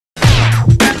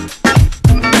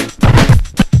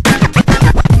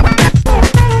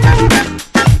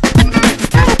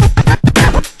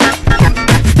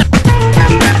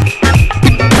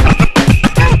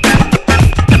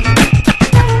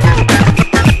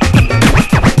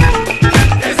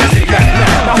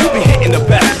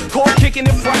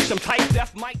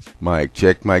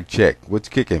Mic check. What's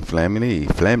kicking,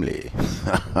 Flamly?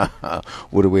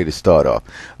 What a way to start off.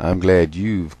 I'm glad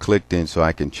you've clicked in so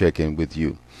I can check in with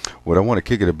you. What I want to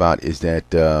kick it about is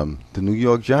that the New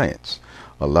York Giants,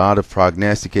 a lot of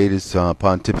prognosticators,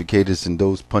 pontificators, and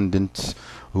those pundits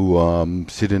who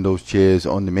sit in those chairs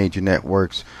on the major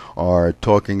networks are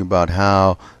talking about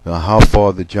how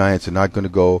far the Giants are not going to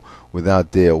go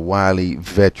without their wily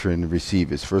veteran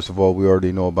receivers. First of all, we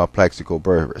already know about Plax No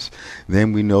Toomer.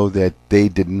 Then we know that they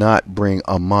did not bring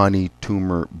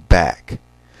Toomer back.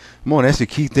 Come on, that's the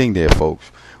key thing there, folks.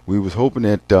 We was hoping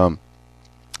that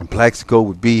Plaxico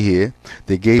would be here.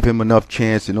 They gave him enough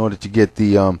chance in order to get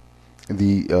the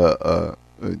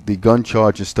gun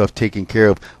charge and stuff taken care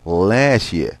of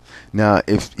last year. Now,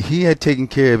 if he had taken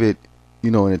care of it,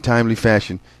 in a timely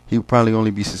fashion, he would probably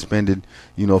only be suspended,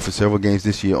 for several games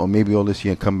this year, or maybe all this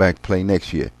year and come back play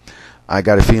next year. I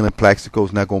got a feeling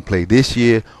Plaxico's not going to play this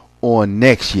year or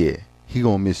next year. He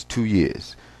going to miss 2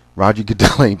 years. Roger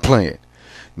Goodell ain't playing.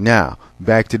 Now,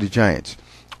 back to the Giants.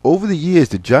 Over the years,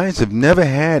 the Giants have never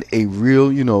had a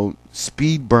real,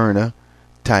 speed burner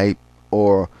type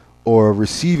or a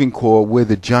receiving core where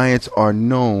the Giants are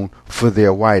known for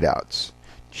their wideouts.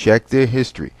 Check their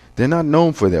history. They're not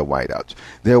known for their wideouts.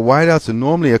 Their wideouts are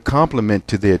normally a complement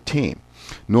to their team.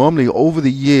 Normally, over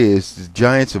the years, the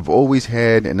Giants have always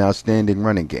had an outstanding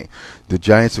running game. The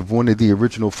Giants have one of the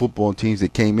original football teams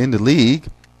that came in the league,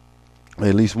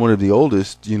 at least one of the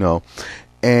oldest,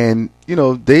 and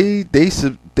they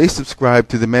subscribe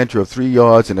to the mantra of 3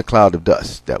 yards and a cloud of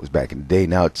dust. That was back in the day.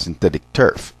 Now it's synthetic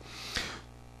turf.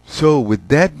 So with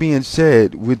that being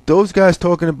said, with those guys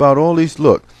talking about all these,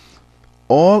 look,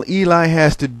 all Eli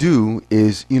has to do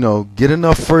is, get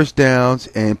enough first downs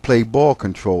and play ball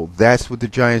control. That's what the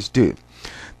Giants do.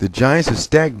 The Giants are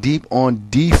stacked deep on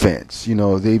defense.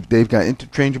 They've got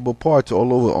interchangeable parts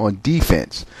all over on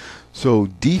defense. So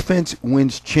defense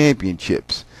wins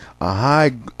championships. A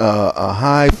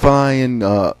high flying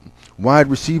wide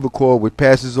receiver core with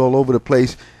passes all over the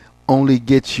place only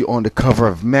gets you on the cover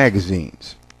of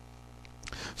magazines.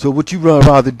 So what you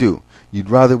rather do? You'd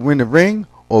rather win the ring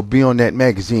or be on that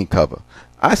magazine cover?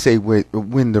 I say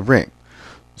win the ring.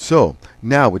 So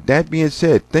now, with that being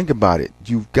said, think about it.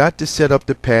 You've got to set up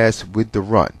the pass with the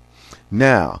run.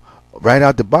 Now, right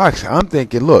out the box, I'm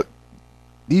thinking, look,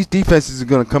 these defenses are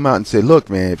going to come out and say, look,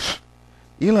 man,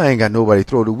 Eli ain't got nobody to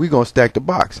throw to. We're going to stack the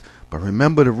box. But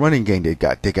remember the running game they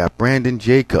got. They got Brandon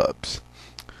Jacobs,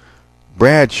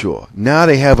 Bradshaw. Now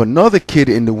they have another kid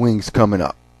in the wings coming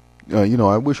up.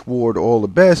 I wish Ward all the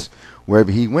best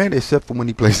wherever he went, except for when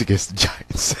he plays against the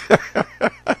Giants.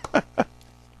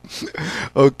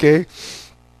 Okay.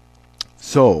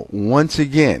 So, once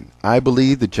again, I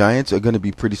believe the Giants are going to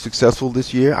be pretty successful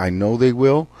this year. I know they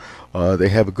will. They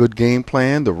have a good game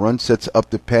plan. The run sets up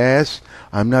the pass.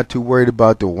 I'm not too worried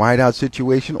about the wideout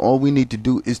situation. All we need to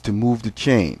do is to move the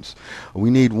chains. We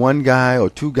need one guy or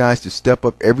two guys to step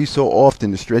up every so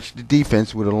often to stretch the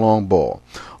defense with a long ball.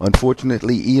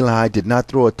 Unfortunately, Eli did not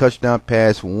throw a touchdown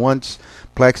pass once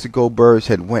Plaxico Burress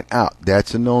had went out.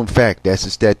 That's a known fact. That's a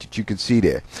stat that you can see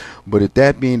there. But if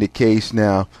that being the case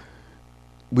now,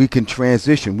 we can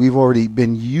transition. We've already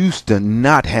been used to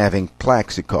not having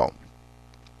Plaxico.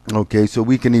 Okay, so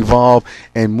we can evolve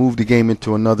and move the game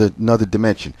into another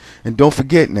dimension. And don't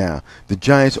forget now, the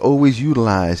Giants always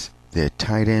utilize their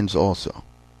tight ends also.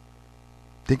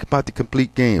 Think about the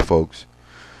complete game, folks.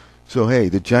 So, hey,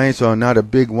 the Giants are not a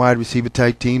big wide receiver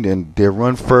type team. Then they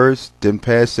run first, then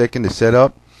pass second to set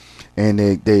up. And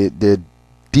their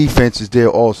defense is there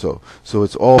also. So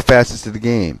it's all facets of the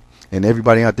game. And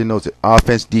everybody out there knows it.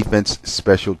 Offense, defense,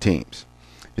 special teams.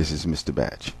 This is Mr.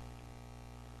 Batch.